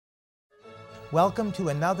Welcome to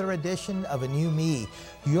another edition of A New Me,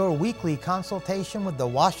 your weekly consultation with the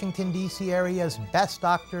Washington, D.C. area's best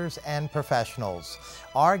doctors and professionals.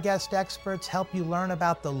 Our guest experts help you learn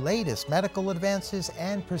about the latest medical advances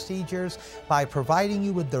and procedures by providing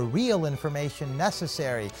you with the real information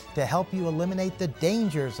necessary to help you eliminate the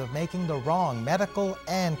dangers of making the wrong medical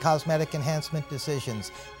and cosmetic enhancement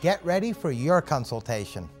decisions. Get ready for your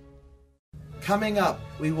consultation. Coming up,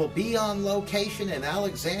 we will be on location in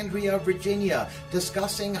Alexandria, Virginia,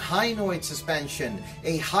 discussing Hyoid Suspension,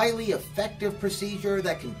 a highly effective procedure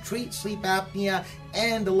that can treat sleep apnea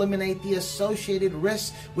and eliminate the associated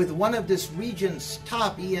risks with one of this region's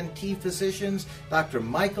top ENT physicians, Dr.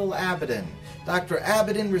 Michael Abidin. Dr.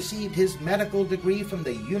 Abidin received his medical degree from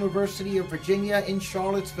the University of Virginia in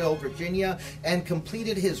Charlottesville, Virginia, and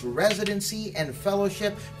completed his residency and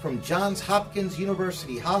fellowship from Johns Hopkins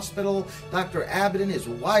University Hospital. Dr. Abidin is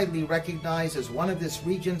widely recognized as one of this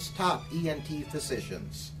region's top ENT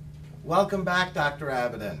physicians. Welcome back, Dr.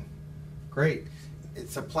 Abidin. Great.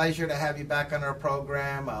 It's a pleasure to have you back on our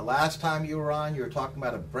program. Last time you were on, you were talking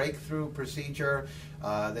about a breakthrough procedure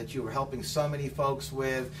that you were helping so many folks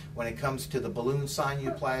with when it comes to the balloon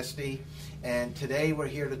sinuplasty. And today we're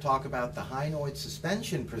here to talk about the Hyoid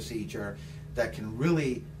Suspension procedure that can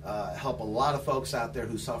really help a lot of folks out there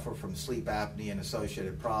who suffer from sleep apnea and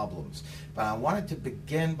associated problems. But I wanted to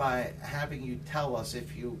begin by having you tell us,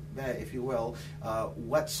 if you will,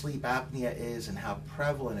 what sleep apnea is and how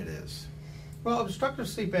prevalent it is. Well, obstructive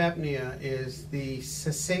sleep apnea is the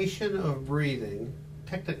cessation of breathing,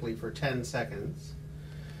 technically for 10 seconds,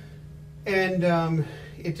 and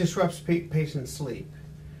it disrupts patient's sleep.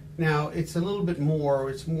 Now, it's a little bit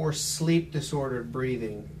more, it's more sleep-disordered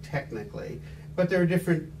breathing, technically, but there are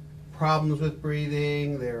different problems with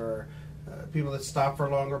breathing. There are people that stop for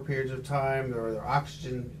longer periods of time, or their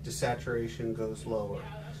oxygen desaturation goes lower.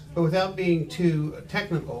 But without being too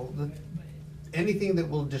technical, anything that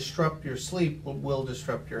will disrupt your sleep will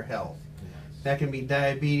disrupt your health. Yes. That can be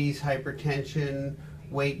diabetes, hypertension,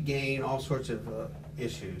 weight gain, all sorts of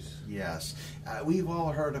issues. Yes. We've all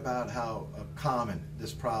heard about how common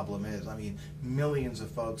this problem is. I mean, millions of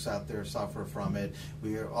folks out there suffer from it.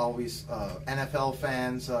 We are always, NFL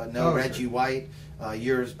fans know Reggie White,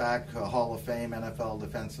 years back, Hall of Fame NFL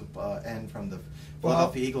defensive end from the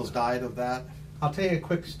Philadelphia Eagles, died of that. I'll tell you a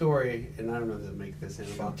quick story, and I don't know if they'll make this in,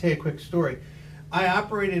 but I'll tell you a quick story. I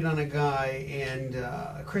operated on a guy,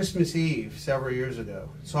 and Christmas Eve several years ago,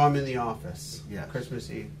 saw him in the office, yes. Christmas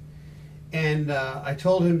Eve. And I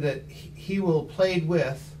told him that he will played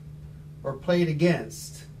with or played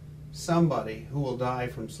against somebody who will die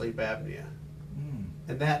from sleep apnea.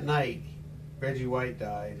 And that night, Reggie White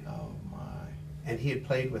died. Oh, my. And he had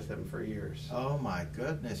played with him for years. Oh, my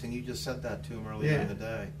goodness. And you just said that to him earlier in the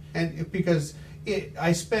day. And because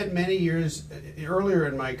I spent many years earlier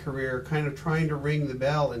in my career kind of trying to ring the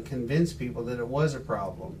bell and convince people that it was a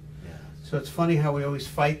problem. Yeah. So it's funny how we always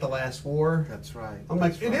fight the last war. That's right. I'm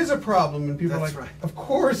like, it is a problem. And people are like, of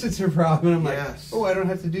course it's a problem. And I'm like, oh, I don't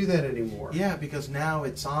have to do that anymore. Yeah, because now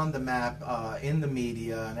it's on the map in the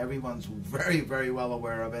media, and everyone's very, very well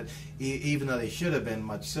aware of it, even though they should have been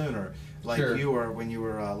much sooner. Like you were when you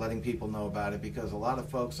were letting people know about it, because a lot of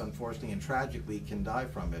folks, unfortunately and tragically, can die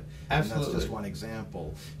from it. Absolutely. And that's just one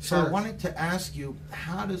example. So I wanted to ask you,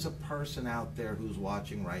 how does a person out there who's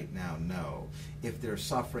watching right now know if they're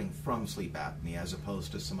suffering from sleep apnea as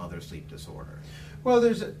opposed to some other sleep disorder? Well,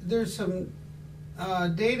 there's some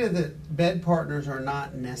data that bed partners are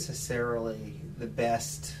not necessarily the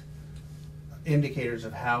best indicators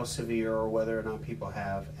of how severe or whether or not people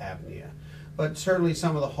have apnea. But certainly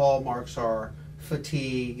some of the hallmarks are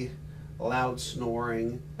fatigue, loud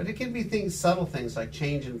snoring, but it can be things, subtle things like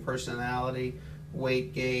change in personality,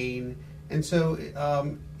 weight gain. And so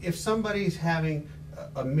if somebody's having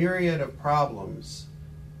a myriad of problems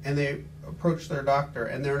and they approach their doctor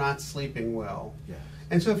and they're not sleeping well,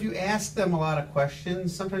 and so if you ask them a lot of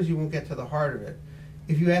questions, sometimes you won't get to the heart of it.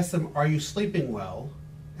 If you ask them, are you sleeping well?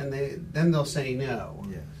 And then they'll say no.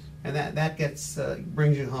 Yes. And that gets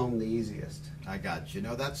brings you home the easiest. I got you.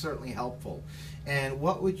 No, that's certainly helpful. And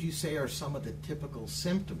what would you say are some of the typical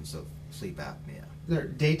symptoms of sleep apnea? They're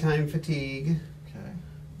daytime fatigue,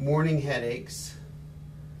 morning headaches,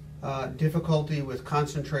 difficulty with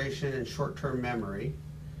concentration and short-term memory.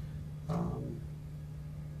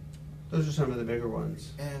 Those are some of the bigger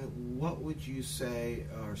ones. And what would you say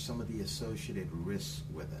are some of the associated risks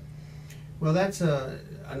with it? Well, that's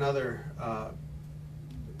another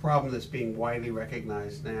problem that's being widely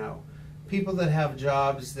recognized now. People that have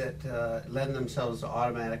jobs that lend themselves to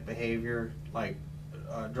automatic behavior, like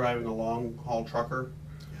driving a long-haul trucker,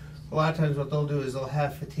 a lot of times what they'll do is they'll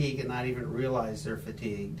have fatigue and not even realize they're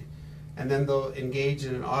fatigued. And then they'll engage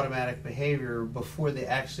in an automatic behavior before they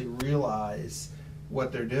actually realize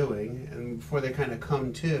what they're doing and before they kind of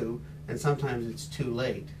come to, and sometimes it's too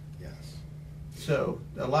late. Yes. So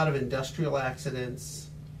a lot of industrial accidents.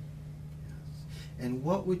 Yes. And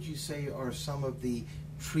what would you say are some of the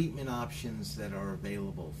treatment options that are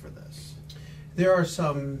available for this? There are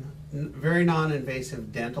some very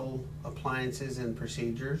non-invasive dental appliances and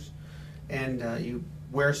procedures, and you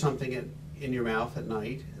wear something in your mouth at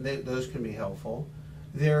night. Those can be helpful.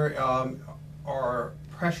 There are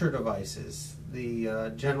pressure devices.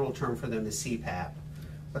 The general term for them is CPAP,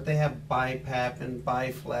 but they have BiPAP and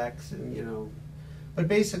BiFlex, and but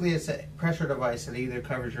basically it's a pressure device that either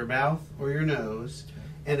covers your mouth or your nose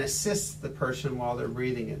and assists the person while they're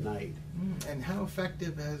breathing at night. And how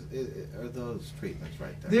effective are those treatments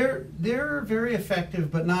right there? They're very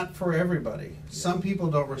effective, but not for everybody. Yeah. Some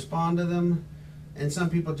people don't respond to them, and some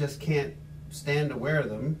people just can't stand to wear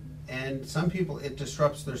them, and some people it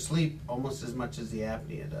disrupts their sleep almost as much as the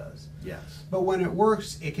apnea does. Yes. But when it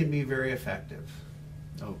works, it can be very effective.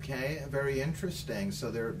 Okay, very interesting.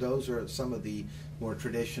 So those are some of the more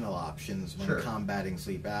traditional options when combating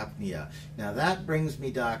sleep apnea. Now that brings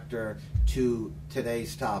me, doctor, to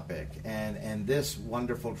today's topic and this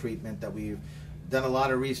wonderful treatment that we've done a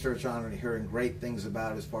lot of research on and hearing great things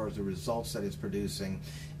about as far as the results that it's producing,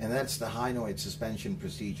 and that's the Hyoid Suspension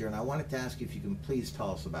procedure. And I wanted to ask you if you can please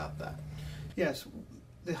tell us about that. Yes.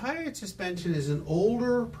 The Hyoid Suspension is an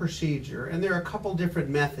older procedure, and there are a couple different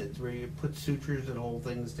methods where you put sutures and hold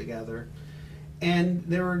things together. And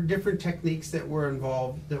there are different techniques that were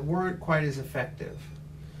involved that weren't quite as effective.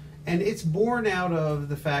 And it's born out of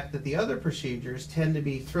the fact that the other procedures tend to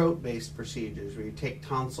be throat-based procedures where you take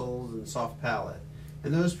tonsils and soft palate.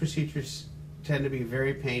 And those procedures tend to be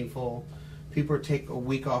very painful. People take a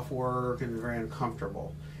week off work and are very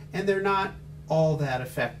uncomfortable. And they're not all that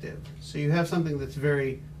effective. So you have something that's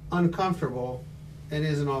very uncomfortable and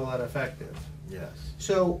isn't all that effective. Yes.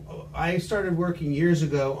 So I started working years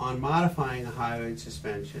ago on modifying the hyoid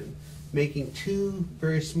suspension, making 2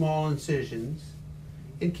 very small incisions,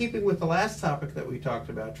 in keeping with the last topic that we talked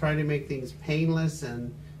about, trying to make things painless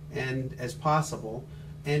and as possible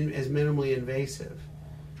and as minimally invasive.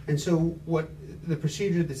 And so what the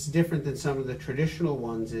procedure that's different than some of the traditional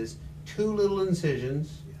ones is 2 little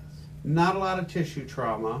incisions, not a lot of tissue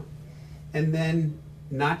trauma, and then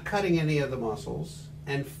not cutting any of the muscles,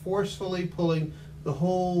 and forcefully pulling the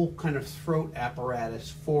whole kind of throat apparatus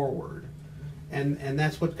forward. And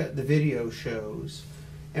that's what the video shows.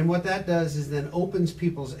 And what that does is then opens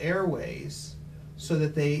people's airways so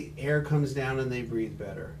that air comes down and they breathe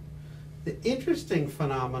better. The interesting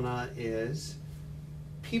phenomena is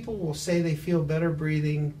people will say they feel better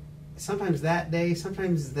breathing sometimes that day,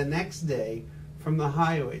 sometimes the next day, from the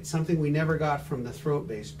hyoid, something we never got from the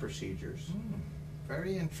throat-based procedures.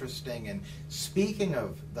 Very interesting. And speaking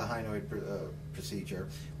of the hyoid procedure,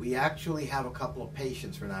 we actually have a couple of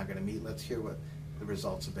patients we're now going to meet. Let's hear what the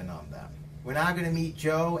results have been on them. We're now going to meet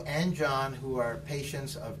Joe and John, who are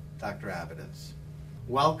patients of Dr. Abidin's.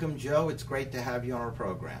 Welcome, Joe. It's great to have you on our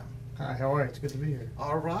program. Hi, how are you? It's good to be here.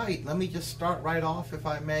 All right. Let me just start right off, if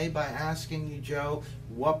I may, by asking you, Joe,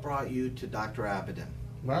 what brought you to Dr. Abidin?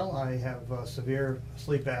 Well, I have severe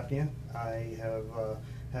sleep apnea. I have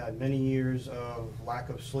had many years of lack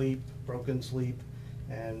of sleep, broken sleep,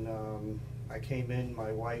 and I came in,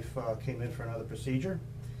 my wife came in for another procedure,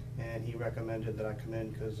 and he recommended that I come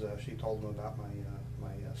in because she told him about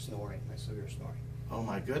my snoring, my severe snoring. Oh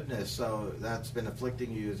my goodness, so that's been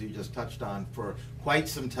afflicting you, as you just touched on, for quite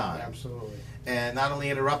some time. Absolutely. And not only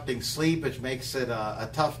interrupting sleep, which makes it a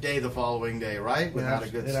tough day the following day, right? Without a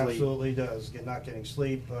good sleep. It absolutely does. Not getting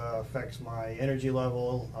sleep affects my energy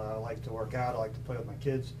level. I like to work out, I like to play with my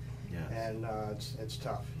kids. Yes. And it's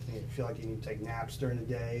tough. You feel like you need to take naps during the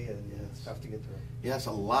day, and it's tough to get through. Yes,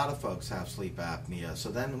 a lot of folks have sleep apnea. So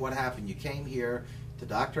then what happened? You came here to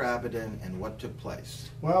Dr. Abidin, and what took place?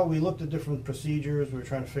 Well, we looked at different procedures. We were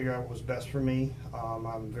trying to figure out what was best for me.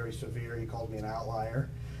 I'm very severe. He called me an outlier.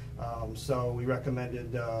 So we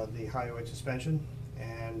recommended the hyoid suspension,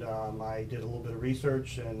 and I did a little bit of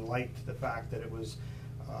research and liked the fact that it was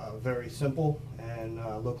very simple and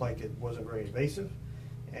looked like it wasn't very invasive.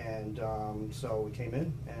 And so we came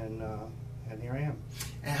in, and here I am.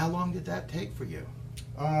 And how long did that take for you?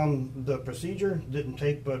 The procedure didn't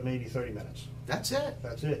take but maybe 30 minutes. That's it?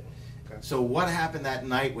 That's it. Okay. So what happened that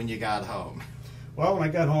night when you got home? Well, when I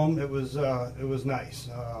got home, it was nice.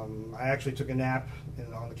 I actually took a nap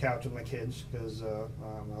on the couch with my kids because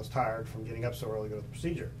I was tired from getting up so early to go to the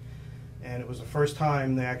procedure. And it was the first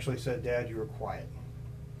time they actually said, "Dad, you were quiet."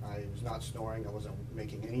 I was not snoring. I wasn't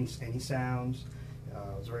making any sounds.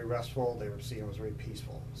 It was very restful. They were seeing it was very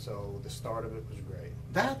peaceful. So the start of it was great.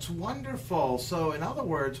 That's wonderful. So in other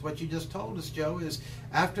words, what you just told us, Joe, is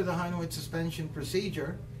after the Hyoid suspension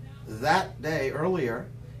procedure, that day earlier,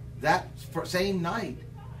 that same night,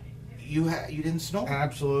 you didn't snore.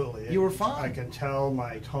 Absolutely. You were fine. I can tell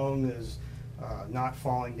my tongue is not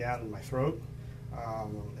falling down in my throat.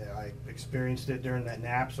 I experienced it during that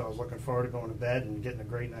nap, so I was looking forward to going to bed and getting a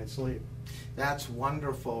great night's sleep. That's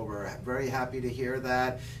wonderful. We're very happy to hear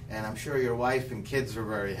that, and I'm sure your wife and kids are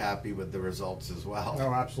very happy with the results as well.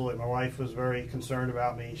 Oh, absolutely. My wife was very concerned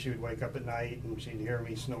about me. She would wake up at night and she'd hear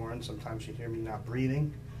me snoring. Sometimes she'd hear me not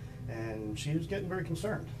breathing, and she was getting very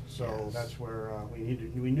concerned. So Yes. that's where we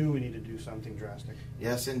knew we needed to do something drastic.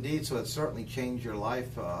 Yes, indeed. So it certainly changed your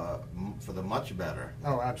life for the much better.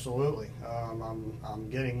 Oh, absolutely. I'm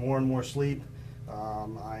getting more and more sleep.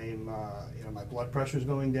 My blood pressure's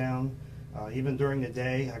going down. Even during the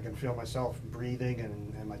day, I can feel myself breathing,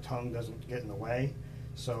 and my tongue doesn't get in the way.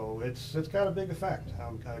 So it's got a big effect.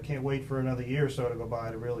 I can't wait for another year or so to go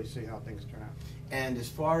by to really see how things turn out. And as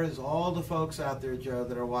far as all the folks out there, Joe,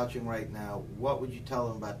 that are watching right now, what would you tell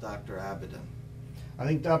them about Dr. Abidin? I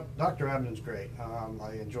think Dr. Abidin's great.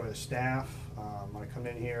 I enjoy the staff. When I come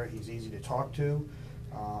in here, he's easy to talk to.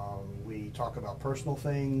 We talk about personal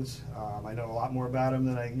things. I know a lot more about him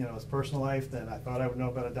than his personal life than I thought I would know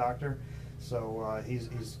about a doctor. So he's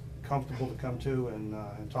comfortable to come to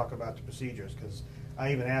and talk about the procedures, because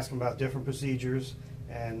I even ask him about different procedures,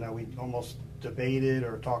 and we almost debated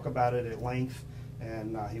or talk about it at length.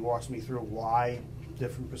 And he walks me through why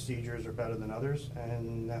different procedures are better than others,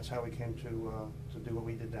 and that's how we came to do what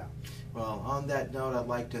we did now. Well, on that note, I'd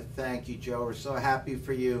like to thank you, Joe. We're so happy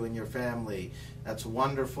for you and your family. That's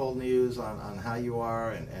wonderful news on how you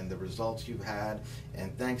are and the results you've had.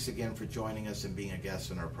 And thanks again for joining us and being a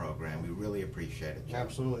guest in our program. We really appreciate it, Joe.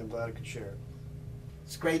 Absolutely. I'm glad I could share it.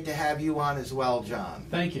 It's great to have you on as well, John.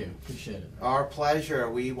 Thank you. Appreciate it. Our pleasure.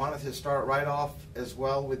 We wanted to start right off as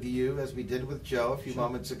well with you, as we did with Joe a few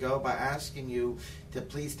moments ago, by asking you to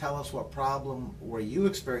please tell us what problem were you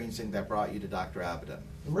experiencing that brought you to Dr. Abidin.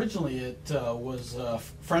 Originally, it was a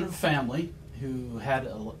friend of family who had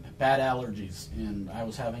bad allergies, and I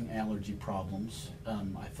was having allergy problems,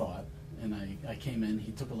 I thought. And I came in,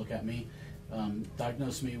 he took a look at me,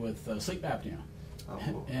 diagnosed me with sleep apnea.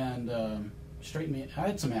 Oh. And straightened me. I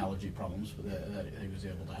had some allergy problems that he was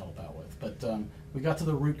able to help out with. But we got to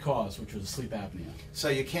the root cause, which was sleep apnea. So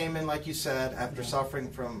you came in, like you said, after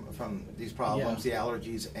suffering from these problems, the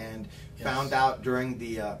allergies, and found out during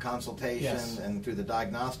the consultation and through the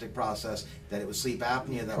diagnostic process that it was sleep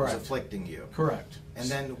apnea that was afflicting you. Correct. And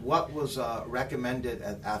then what was recommended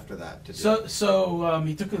after that to do? So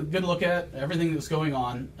he took a good look at everything that was going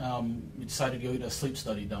on. We decided to go get a sleep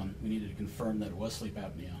study done. We needed to confirm that it was sleep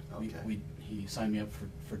apnea. Okay. He signed me up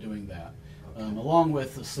for doing that. Okay. Along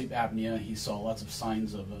with the sleep apnea, he saw lots of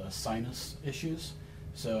signs of sinus issues.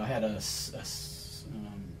 So I had a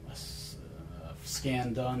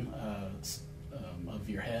scan done of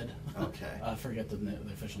your head. Okay. I forget the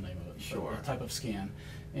official name of it. Sure. A type of scan.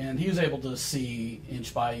 And he was able to see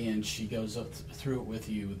inch by inch. He goes up through it with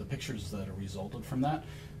you, the pictures that are resulted from that.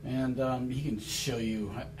 And he can show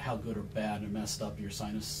you how good or bad or messed up your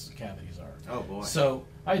sinus cavities are. Oh, boy. So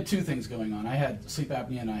I had two things going on. I had sleep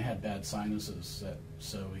apnea and I had bad sinuses.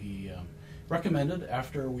 So he recommended,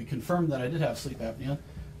 after we confirmed that I did have sleep apnea,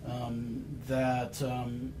 that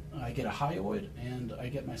I get a hyoid and I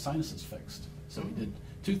get my sinuses fixed. So we did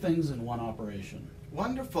two things in one operation.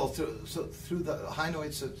 Wonderful. So through the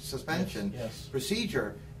Hyoid suspension Yes.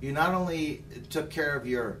 procedure, you not only took care of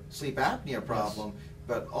your sleep apnea problem,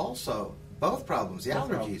 but also both problems, the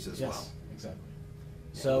allergies as well. Exactly.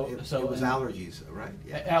 So it was allergies, right?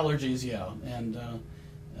 Yeah. Allergies, yeah. And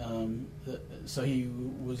so he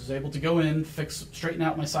was able to go in, straighten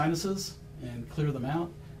out my sinuses and clear them out,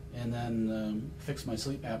 and then fix my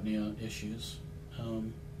sleep apnea issues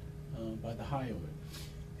by the hyoid.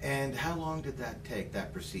 And how long did that take,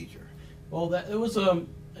 that procedure? Well, it was a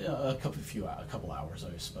couple hours,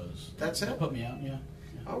 I suppose. That's it? That put me out, yeah.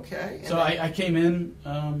 Okay. So I came in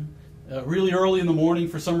really early in the morning.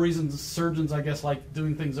 For some reason, surgeons, I guess, like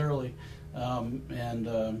doing things early,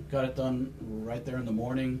 and got it done right there in the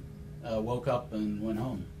morning. Woke up and went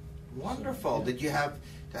home. Wonderful. So, yeah. Did you have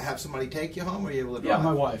to have somebody take you home, or were you able to drive? Yeah,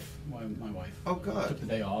 my wife. My wife. Oh, good. Took the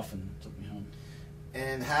day off and took me home.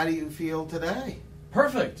 And how do you feel today?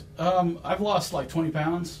 Perfect. I've lost like 20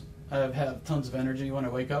 pounds. I have tons of energy when I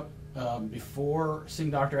wake up. Before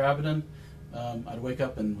seeing Dr. Abidin, I'd wake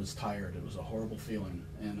up and was tired. It was a horrible feeling,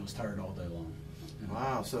 and I was tired all day long.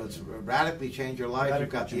 Wow, so it's radically changed your life. You've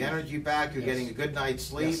got the energy back, you're getting a good night's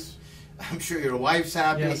sleep. Yes. I'm sure your wife's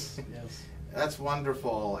happy. Yes, yes. That's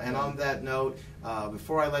wonderful. And on that note,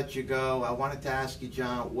 before I let you go, I wanted to ask you,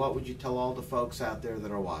 John, what would you tell all the folks out there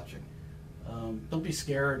that are watching? Don't be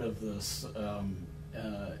scared of this.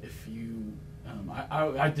 If you,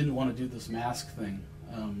 I didn't want to do this mask thing,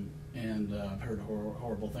 and I've heard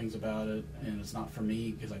horrible things about it, and it's not for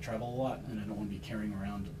me because I travel a lot, and I don't want to be carrying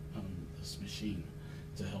around this machine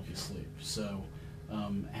to help you sleep. So,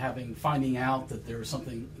 finding out that there was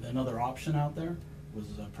another option out there was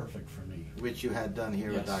perfect for me. Which you had done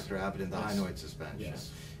here with Yes. Dr. Abidin, the Yes. Hyoid Suspension.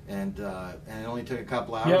 Yes. And it only took a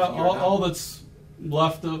couple hours. Yeah, and you were all done. that's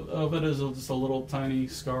left of it is just a little tiny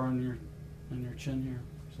scar on your chin here.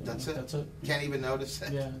 So That's it? That's it. Can't even notice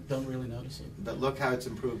it. Yeah, don't really notice it. But look how it's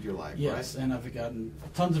improved your life, Yes, right? and I've gotten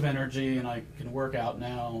tons of energy, and I can work out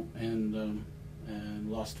now, and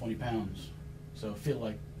lost 20 pounds. So I feel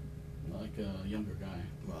like a younger guy.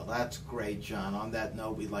 Well, that's great, John. On that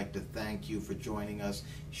note, we'd like to thank you for joining us,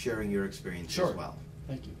 sharing your experience Sure. as well.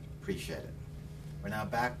 Thank you. Appreciate it. We're now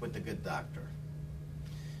back with the good doctor.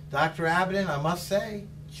 Dr. Abidin, I must say,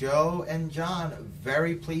 Joe and John,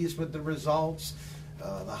 very pleased with the results.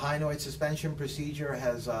 The Hyoid Suspension procedure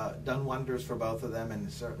has done wonders for both of them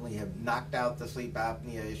and certainly have knocked out the sleep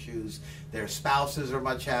apnea issues. Their spouses are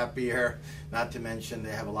much happier, not to mention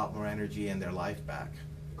they have a lot more energy and their life back.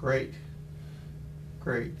 Great.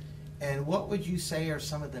 Great. And what would you say are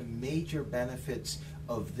some of the major benefits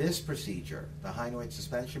of this procedure, the Hyoid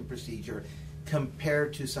Suspension procedure,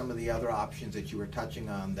 compared to some of the other options that you were touching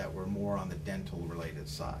on that were more on the dental-related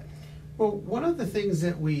side? Well, one of the things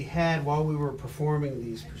that we had while we were performing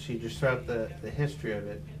these procedures throughout the history of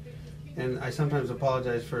it, and I sometimes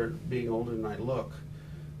apologize for being older than I look,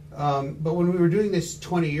 but when we were doing this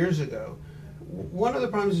 20 years ago, one of the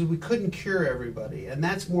problems is we couldn't cure everybody, and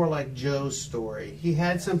that's more like Joe's story. He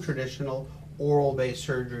had some traditional oral-based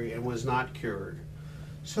surgery and was not cured.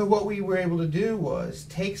 So what we were able to do was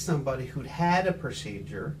take somebody who'd had a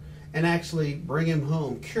procedure and actually bring him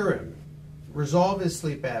home, cure him, resolve his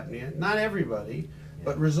sleep apnea, not everybody,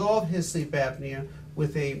 but resolve his sleep apnea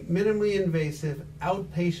with a minimally invasive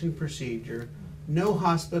outpatient procedure, no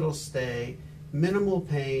hospital stay, minimal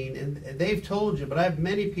pain, and they've told you, but I have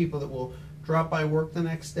many people that will drop by work the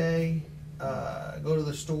next day, go to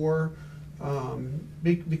the store,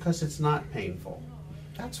 because it's not painful.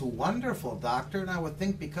 That's wonderful, doctor. And I would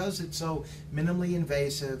think because it's so minimally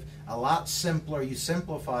invasive, a lot simpler, you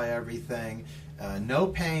simplify everything, no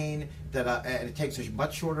pain, and it takes a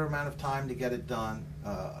much shorter amount of time to get it done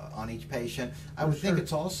on each patient. I would think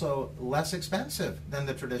it's also less expensive than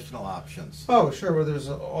the traditional options. Oh, sure. Well, there's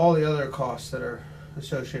all the other costs that are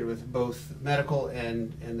associated with both medical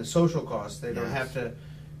and the social costs. They don't have to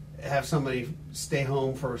have somebody stay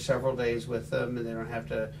home for several days with them, and they don't have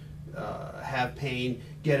to have pain,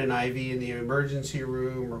 get an IV in the emergency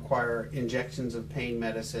room, require injections of pain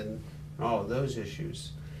medicine, and all of those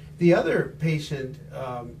issues. The other patient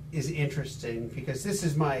is interesting because this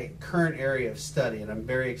is my current area of study, and I'm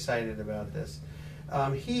very excited about this.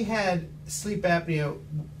 He had sleep apnea,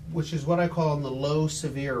 which is what I call in the low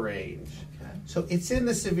severe range. Okay. So it's in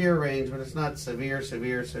the severe range, but it's not severe,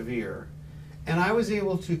 severe, severe. And I was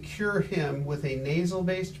able to cure him with a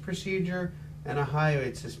nasal-based procedure and a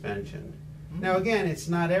hyoid suspension. Now again, it's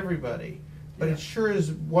not everybody, but it sure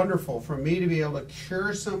is wonderful for me to be able to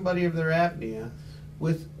cure somebody of their apnea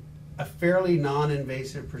with a fairly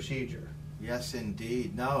non-invasive procedure. Yes,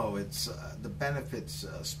 indeed. No, it's the benefits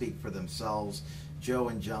speak for themselves. Joe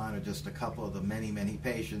and John are just a couple of the many, many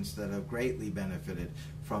patients that have greatly benefited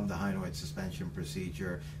from the Hyoid Suspension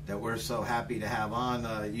procedure that we're so happy to have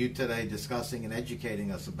on you today discussing and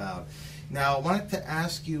educating us about. Now, I wanted to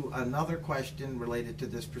ask you another question related to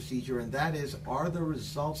this procedure, and that is, are the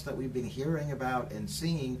results that we've been hearing about and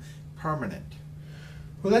seeing permanent?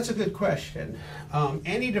 Well, that's a good question.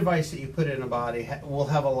 Any device that you put in a body will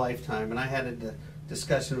have a lifetime, and I had a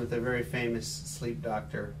discussion with a very famous sleep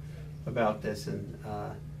doctor about this, and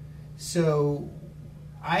so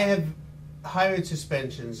I have hyoid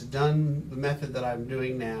suspensions done the method that I'm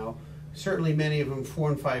doing now, certainly many of them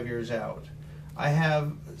 4 and 5 years out. I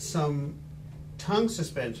have some tongue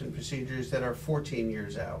suspension procedures that are 14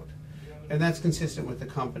 years out, and that's consistent with the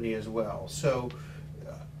company as well. So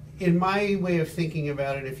in my way of thinking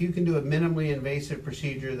about it, if you can do a minimally invasive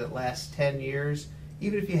procedure that lasts 10 years,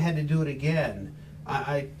 even if you had to do it again,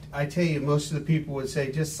 I tell you, most of the people would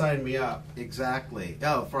say, just sign me up. Exactly.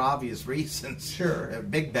 Oh, for obvious reasons. Sure.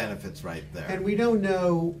 Big benefits right there. And we don't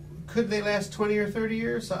know, could they last 20 or 30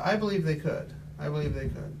 years? I believe they could. I believe they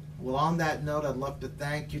could. Well, on that note, I'd love to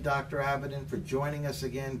thank you, Dr. Abidin, for joining us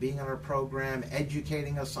again, being on our program,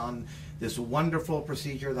 educating us on this wonderful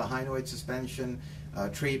procedure, the Hyoid Suspension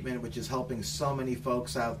treatment, which is helping so many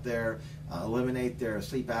folks out there eliminate their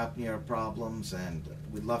sleep apnea problems, and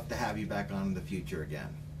we'd love to have you back on in the future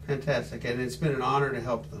again. Fantastic, and it's been an honor to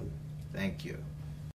help them. Thank you.